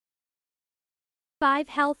5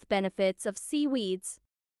 health benefits of seaweeds.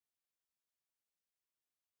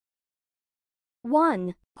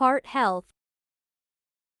 1. Heart health.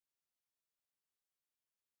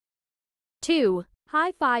 2.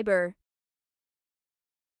 High fiber.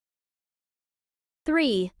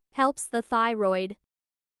 3. Helps the thyroid.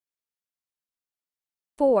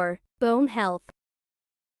 4. Bone health.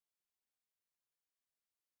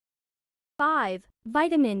 5.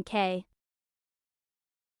 Vitamin K.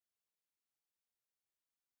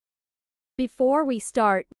 Before we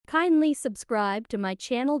start, kindly subscribe to my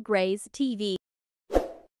channel Graze TV.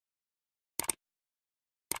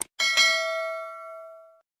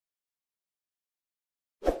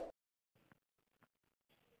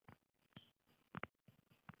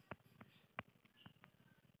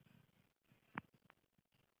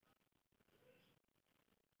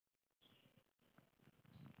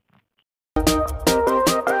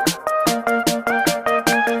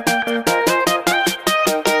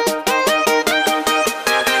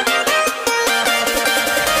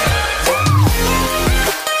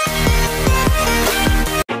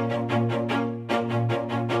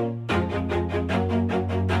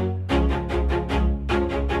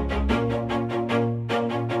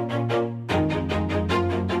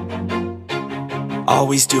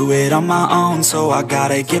 Always do it on my own, so I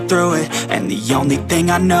gotta get through it. And the only thing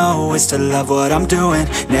I know is to love what I'm doing.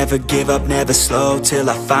 Never give up, never slow, till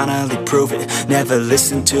I finally prove it. Never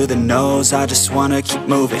listen to the no's, I just wanna keep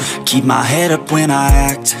moving. Keep my head up when I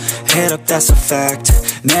act, head up, that's a fact.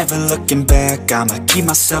 Never looking back, I'ma keep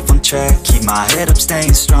myself on track. Keep my head up,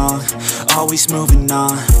 staying strong, always moving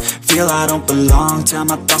on. Feel I don't belong, tell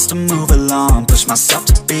my thoughts to move along. Push myself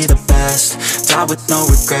to be the best, die with no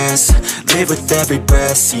regrets. Live with every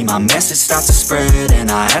breath, see my message start to spread. And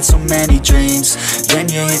I had so many dreams, then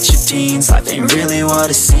you hit your teens. Life ain't really what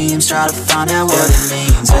it seems, try to find out what it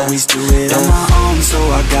means. Always do it on my own, so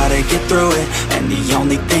I gotta get through it. And the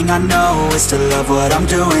only thing I know is to love what I'm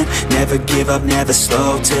doing. Never give up, never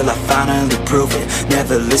slow, till I finally prove it.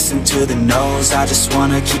 Never listen to the no's, I just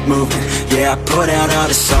wanna keep moving. Yeah, I put out all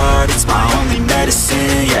this art, it's my only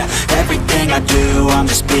medicine. Yeah, everything I do, I'm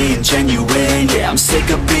just being genuine. Yeah, I'm sick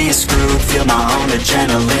of being screwed, feel my own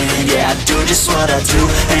adrenaline. Yeah, I do just what I do,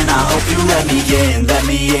 and I hope you let me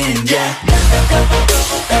in, yeah.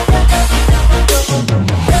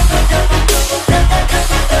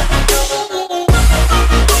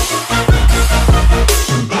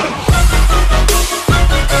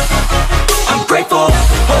 I'm grateful,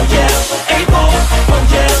 oh yeah, able, oh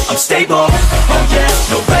yeah, I'm stable, oh yeah,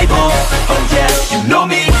 no label, oh yeah, you know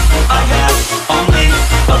me, I have only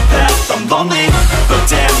a path, I'm lonely, but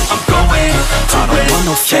damn, I'm going to win. I don't want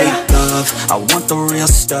no fake love, I want the real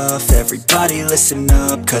stuff. Everybody listen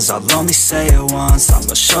up, cause I'll only say it once. I'm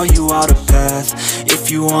gonna show you all the path, if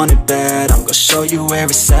you want it bad. I'm gonna show you where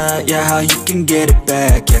it's at, yeah, how you can get it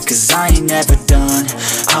back. Yeah, cause I ain't never done,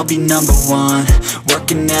 I'll be number one.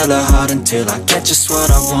 Working hella hard until I get just what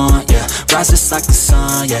I want, yeah. Rises like the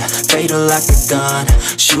sun, yeah, fatal like a gun.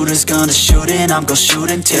 Shooters gonna shoot and I'm gonna shoot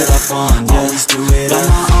until I won, yeah. Always do it on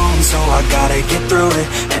my own, so I gotta get through it.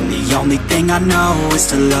 And the only thing I know is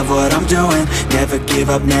to love what I'm doing. Never give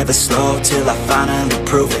up, never slow, till I finally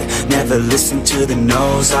prove it. Never listen to the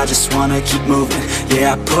no's, I just wanna keep moving.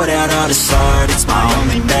 Yeah, I put out all this art, it's my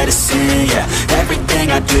only medicine. Yeah,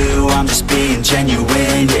 everything I do, I'm just being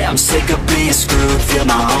genuine. Yeah, I'm sick of being screwed, feel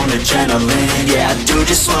my own adrenaline. Yeah, I do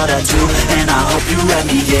just what I do, and I hope you let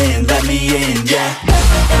me in, yeah.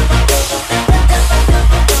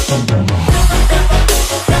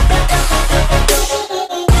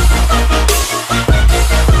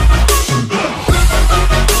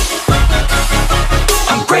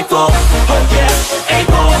 I'm grateful, oh yeah,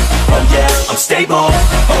 able, oh yeah, I'm stable,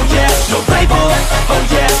 oh yeah, no label, oh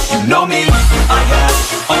yeah, you know me, I have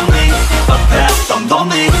only a path, I'm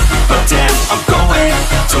lonely, but damn, I'm going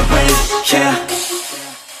to win, yeah.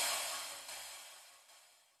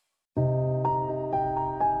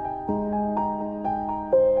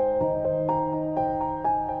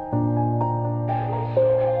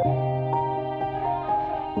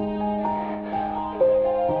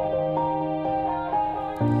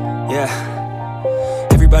 Yeah,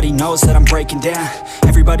 everybody knows that I'm breaking down.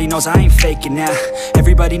 Everybody knows I ain't faking now.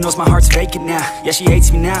 Everybody knows my heart's vacant now. Yeah, she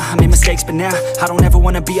hates me now, I made mistakes but now I don't ever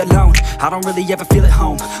wanna be alone. I don't really ever feel at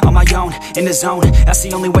home. On my own, in the zone, that's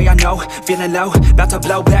the only way I know. Feeling low, about to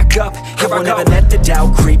blow back up. Here I won't ever let the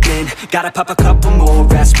doubt creep in. Gotta pop a couple more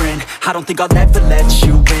aspirin. I don't think I'll ever let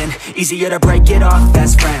you in. Easier to break it off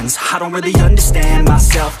best friends. I don't really understand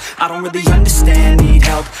myself, I don't really understand, need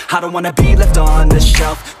help. I don't wanna be left on the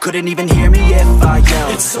shelf. Couldn't even hear me if I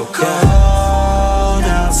yelled. It's so cold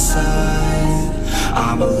outside,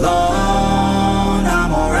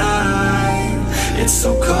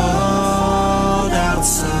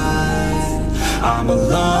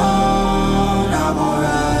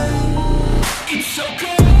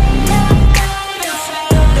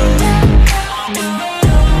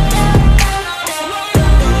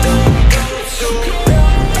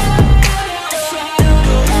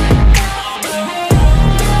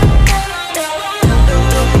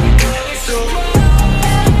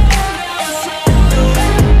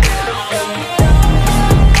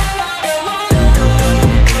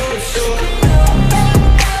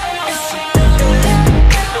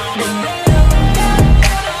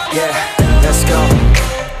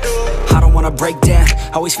 wanna break down.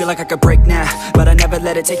 Always feel like I could break now, but I never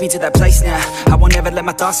let it take me to that place now. I won't ever let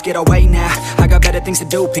my thoughts get away now. I got better things to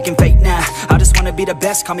do, picking fate now. I just wanna be the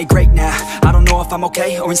best, call me great now. I don't know if I'm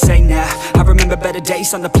okay or insane now. I remember better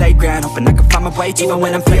days on the playground, hoping I can find my way even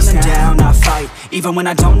when I'm feeling down. I fight, even when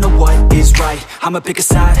I don't know what is right. I'ma pick a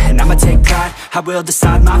side, and I'ma take pride. I will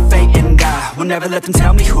decide my fate, and I will never let them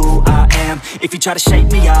tell me who I am. If you try to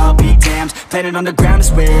shape me, I'll be damned. Planet on the ground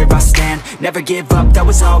is where I stand. Never give up, that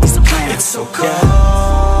was always the plan. It's so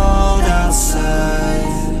cold outside,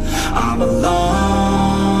 I'm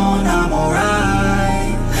alone, I'm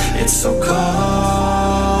alright. It's so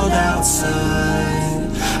cold outside,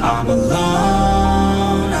 I'm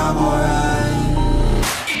alone, I'm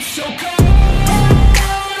alright. It's so cold.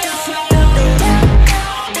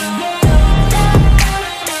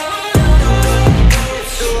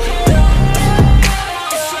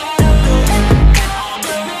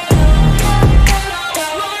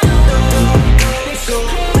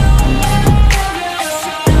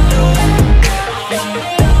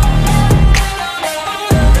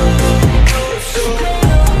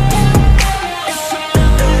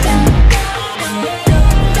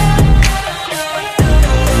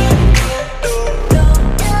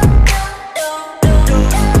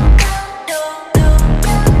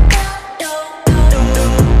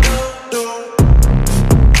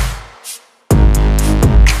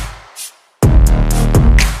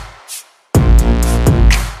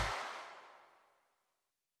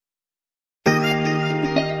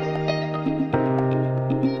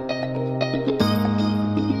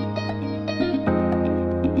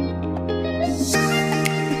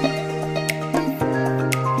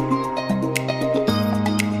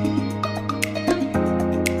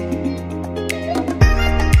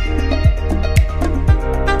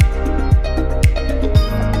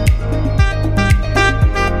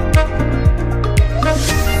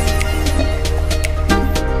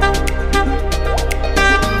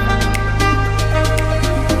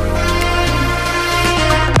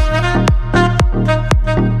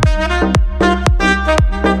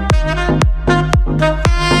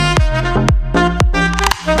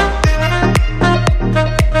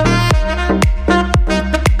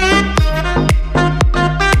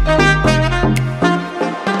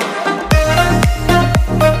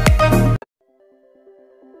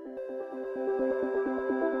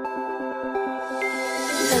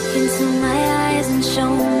 Look into my eyes and show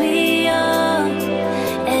me your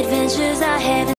adventures I haven't